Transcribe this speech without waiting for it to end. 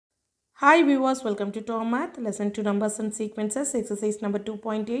Hi viewers, welcome to TAM Math, lesson 2 numbers and sequences, exercise number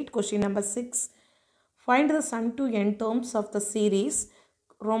 2.8, question number 6. Find the sum to n terms of the series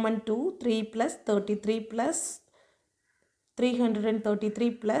Roman 2, 3 plus 33 plus 333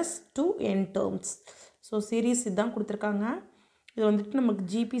 plus 2 n terms. So series இதான் கொடுத்திருக்காங்க. இது வந்துட்டு நமக்கு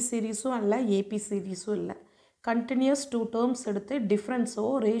GP சீரிஸும் அல்ல AP சீரிஸும் இல்லை. Continuous 2 terms எடுத்து டிஃப்ரென்ஸோ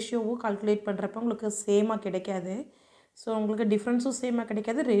ரேஷியோவோ calculate பண்ணுறப்ப உங்களுக்கு சேமாக கிடைக்காது. ஸோ உங்களுக்கு டிஃப்ரென்ஸும் சேமாக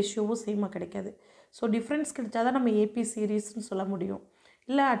கிடைக்காது, ரேஷியோவும் சேமாக கிடைக்காது. ஸோ டிஃப்ரென்ஸ் கிடைச்சா தான் நம்ம ஏபி சீரீஸ்னு சொல்ல முடியும்.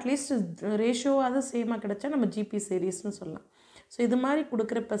 இல்லை அட்லீஸ்ட் ரேஷியோவாவது சேமாக கிடைச்சா நம்ம ஜிபி சீரீஸ்னு சொல்லலாம். ஸோ இது மாதிரி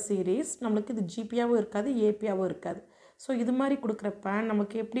கொடுக்குறப்ப சீரீஸ் நம்மளுக்கு இது ஜிபியாகவும் இருக்காது, ஏபியாகவும் இருக்காது. ஸோ இது மாதிரி கொடுக்குறப்ப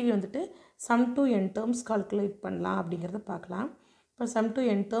நமக்கு எப்படி வந்துட்டு some to N terms calculate பண்ணலாம் அப்படிங்கிறத பார்க்கலாம். இப்போ some to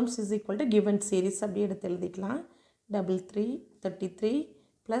N terms is equal to given series அப்படி எடுத்து எழுதிக்கலாம். 33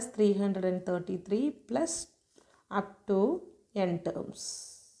 + 333 + up to n terms.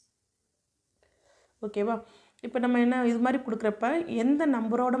 ஓகேவா? இப்போ நம்ம என்ன இது மாதிரி கொடுக்குறப்ப எந்த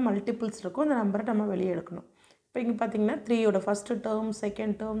நம்பரோட மல்டிபிள்ஸ் இருக்கோ அந்த நம்பரை நம்ம வெளியே எடுக்கணும். இப்போ இங்கே பார்த்தீங்கன்னா 3யோட first term,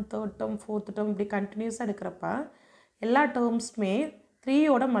 second term, third term, fourth term இப்படி கண்டினியூஸாக எடுக்கிறப்ப எல்லா டேர்ம்ஸுமே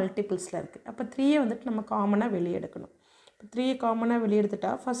 3யோட மல்டிபிள்ஸில் இருக்குது. அப்போ 3யை வந்துட்டு நம்ம காமனாக வெளியே எடுக்கணும். இப்போ 3யை காமனாக வெளியே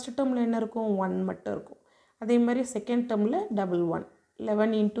எடுத்துட்டா ஃபஸ்ட்டு டேர்மில் என்ன இருக்கும்? 1 மட்டும் இருக்கும். அதே மாதிரி செகண்ட் டேர்மில் 1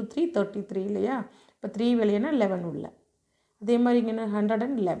 11 × 3 33 இல்லையா? இப்போ 3 வெளியேனா 11 உள்ள. அதே மாதிரி இங்கே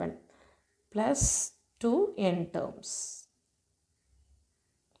 111 ப்ளஸ் 2 n டேர்ம்ஸ்.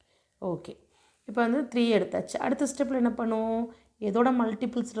 ஓகே, இப்போ வந்து 3 எடுத்தாச்சு. அடுத்த ஸ்டெப்பில் என்ன பண்ணுவோம்? எதோட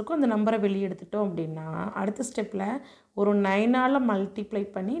மல்டிபிள்ஸ் இருக்கோ அந்த நம்பரை வெளியே எடுத்துட்டோம் அப்படின்னா அடுத்த ஸ்டெப்பில் ஒரு 9ஆல் மல்டிப்ளை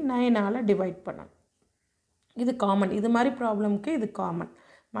பண்ணி 9ஆல் டிவைட் பண்ணணும். இது காமன். இது மாதிரி ப்ராப்ளம்க்கு இது காமன்.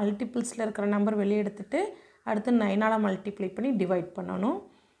 மல்டிபிள்ஸில் இருக்கிற நம்பர் வெளியே எடுத்துகிட்டு அடுத்து 9ஆல் மல்டிப்ளை பண்ணி டிவைட் பண்ணணும்.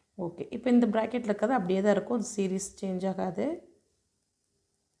 ஓகே, இப்போ இந்த ப்ராக்கெட்டில் இருக்கிறது அப்படியே தான் இருக்கும், அது சீரீஸ் சேஞ்ச் ஆகாது.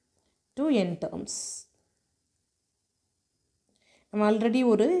 2 n டேர்ம்ஸ். நம்ம ஆல்ரெடி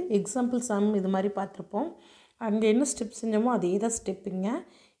ஒரு எக்ஸாம்பிள் சம் இது மாதிரி பார்த்துருப்போம். அங்கே என்ன ஸ்டெப் செஞ்சோமோ அதே தான் ஸ்டெப்புங்க.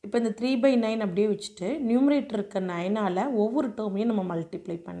 இப்போ இந்த 3/9 அப்படியே வச்சுட்டு நியூமரேட்டர் இருக்க 9ஆல் ஒவ்வொரு டேர்மையும் நம்ம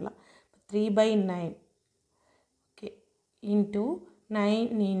மல்டிப்ளை பண்ணலாம். 3/9 ஓகே இன்ட்டு 9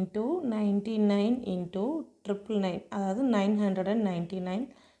 × 99 × 999, அதாவது 999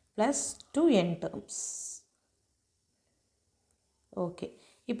 ப்ளஸ் 2 n டேர்ம்ஸ். ஓகே,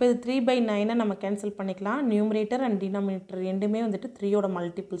 இப்போ இது 3/9 நம்ம கேன்சல் பண்ணிக்கலாம். நியூமரேட்டர் அண்ட் டினாமினேட்டர் ரெண்டுமே வந்துட்டு 3யோட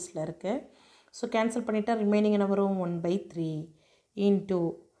மல்டிபிள்ஸில் இருக்குது. ஸோ கேன்சல் பண்ணிவிட்டா ரிமைனிங் என்ன வரும்? 1/3 இன்ட்டு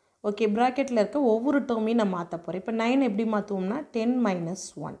ஓகே ப்ராக்கெட்டில் இருக்க ஒவ்வொரு டேர்மையும் நான் மாற்ற போகிறேன். இப்போ 9 எப்படி மாற்றுவோம்னா 10 -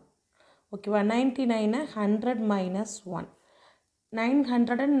 1 ஓகேவா? 99 100 - 1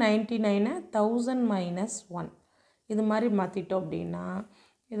 999 1000 - 1 இது மாதிரி மாற்றிட்டோம் அப்படின்னா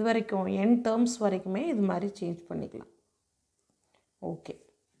இது வரைக்கும் n டேர்ம்ஸ் வரைக்குமே இது மாதிரி சேஞ்ச் பண்ணிக்கலாம். ஓகே,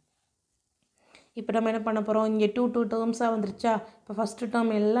 இப்போ நம்ம என்ன பண்ண போகிறோம்? இங்கே 2 டேர்ம்ஸாக வந்துருச்சா? இப்போ ஃபஸ்ட்டு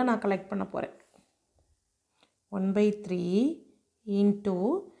டேர்ம் எல்லாம் நான் கலெக்ட் பண்ண போகிறேன். 1/3 இன்ட்டு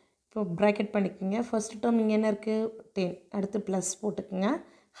இப்போ ப்ராக்கெட் பண்ணிக்கோங்க. ஃபஸ்ட்டு டேர்ம் இங்கே என்ன இருக்குது? 10. அடுத்து ப்ளஸ் போட்டுக்குங்க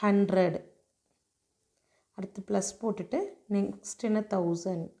 100. அடுத்து ப்ளஸ் போட்டுட்டு நெக்ஸ்ட் என்ன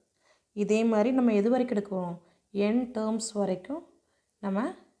 1000. இதே மாதிரி நம்ம எது வரைக்கும் எடுக்கிறோம்? n டேர்ம்ஸ் வரைக்கும் நம்ம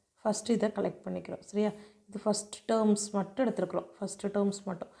ஃபஸ்ட்டு இதை கலெக்ட் பண்ணிக்கிறோம். சரியா? இது ஃபஸ்ட் டேர்ம்ஸ் மட்டும் எடுத்துருக்குறோம். ஃபஸ்ட்டு டேர்ம்ஸ்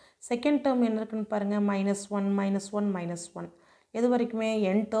மட்டும். செகண்ட் டேர்ம் என்ன இருக்குன்னு பாருங்கள். -1 -1 -1 எது வரைக்குமே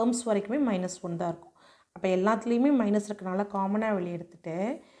n டேர்ம்ஸ் வரைக்குமே -1 தான் இருக்கும். அப்போ எல்லாத்துலேயுமே மைனஸ் இருக்கனால காமனாக வெளியே எடுத்துகிட்டு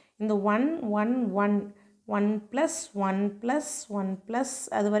இந்த 1 1 1 1 + 1 + 1 ப்ளஸ்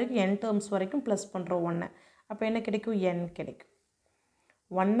அது வரைக்கும் n டேர்ம்ஸ் வரைக்கும் ப்ளஸ் பண்ணுறோம் 1. அப்போ என்ன கிடைக்கும்? n கிடைக்கும்.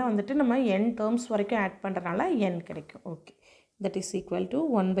 1 வந்துட்டு நம்ம n டேர்ம்ஸ் வரைக்கும் ஆட் பண்ணுறதுனால n கிடைக்கும். Okay, that is equal to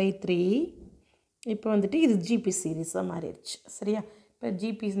 1/3. இப்போ வந்துட்டு இது ஜிபி சீரீஸாக மாறிடுச்சு. சரியா? இப்போ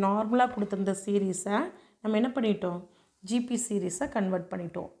ஜிபி நார்மலாக கொடுத்துருந்த சீரீஸை நம்ம என்ன பண்ணிட்டோம்? ஜிபி சீரீஸை கன்வெர்ட்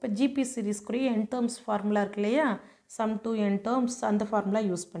பண்ணிட்டோம். இப்போ ஜிபி சீரீஸ்க்குரிய n டேர்ம்ஸ் ஃபார்முலா இருக்கு இல்லையா? சம் டு n டேர்ம்ஸ் அந்த ஃபார்முலா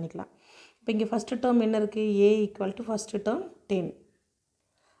யூஸ் பண்ணிக்கலாம். இப்போ இங்கே ஃபஸ்ட்டு டேர்ம் என்ன இருக்குது? a = first term 10.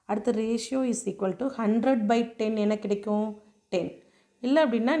 அடுத்த ரேஷியோ இஸ் ஈக்குவல் டு 100/10 என்ன கிடைக்கும்? 10. இல்லை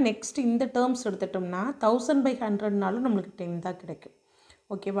அப்படின்னா நெக்ஸ்ட் இந்த டேர்ம்ஸ் எடுத்துட்டோம்னா 1000/100னாலும் நம்மளுக்கு 10 தான் கிடைக்கும்.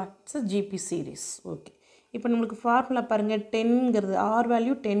 ஓகேவா? It's a GB series. Okay, இப்போ நம்மளுக்கு ஃபார்முலா பாருங்கள். 10ங்கிறது ஆர்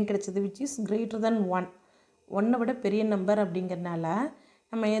வேல்யூ 10 கிடைச்சது, விச் இஸ் கிரேட்டர் தென் 1. 1 விட பெரிய நம்பர் அப்படிங்கிறதுனால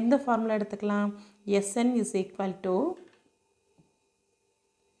நம்ம எந்த ஃபார்முலா எடுத்துக்கலாம்? Sn is equal to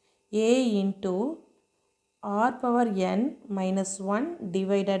a into r⁻n - 1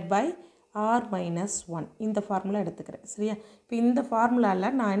 divided by r - 1 இந்த ஃபார்முலா எடுத்துக்கிறேன். சரியா? இப்போ இந்த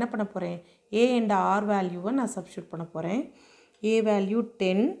ஃபார்முலாவில் நான் என்ன பண்ண போகிறேன்? a அண்ட் r வேல்யூவை நான் சப்ஸ்டியூட் பண்ண போகிறேன். a value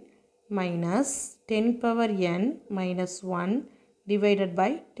 10 - 10⁻n - 1 divided by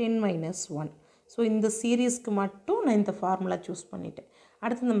 10 minus 1. So இந்த சீரீஸ்க்கு மட்டும் நான் இந்த ஃபார்முலா சூஸ் பண்ணிட்டேன்.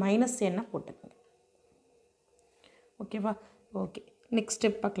 அடுத்து இந்த மைனஸ் என்ன போட்டுக்கோங்க. ஓகேவா? ஓகே, நெக்ஸ்ட்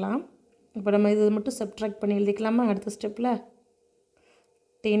ஸ்டெப் பார்க்கலாம். இப்போ நம்ம இது மட்டும் சப்ட்ராக்ட் பண்ணி எழுதிக்கலாமா? அடுத்த ஸ்டெப்பில்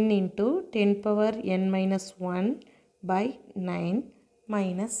 10 into 10 power n minus 1 by 9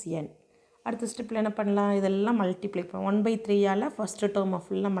 minus n. அடுத்த ஸ்டெப்பில் என்ன பண்ணலாம்? இதெல்லாம் மல்டிப்ளை பண்ண 1/3ஆல் ஃபஸ்ட்டு டேர்மை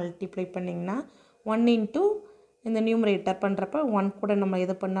ஃபுல்லாக மல்டிப்ளை பண்ணிங்கன்னா 1 into இந்த நியூமரேட்டர் பண்ணுறப்ப 1 கூட நம்ம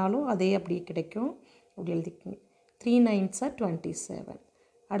எது பண்ணாலும் அதே அப்படியே கிடைக்கும். அப்படி எழுதிக்கோங்க. 3 9s are 27.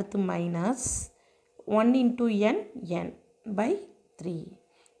 அடுத்து minus 1 into n n by 3.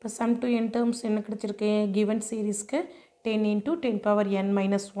 இப்போ sum to n terms என்ன கிடைச்சிருக்கு? given சீரீஸ்க்கு 10 into 10 power n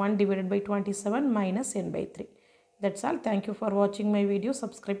minus 1 divided by 27 minus n by 3. That's all. Thank you for watching my video.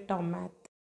 Subscribe TAM Math.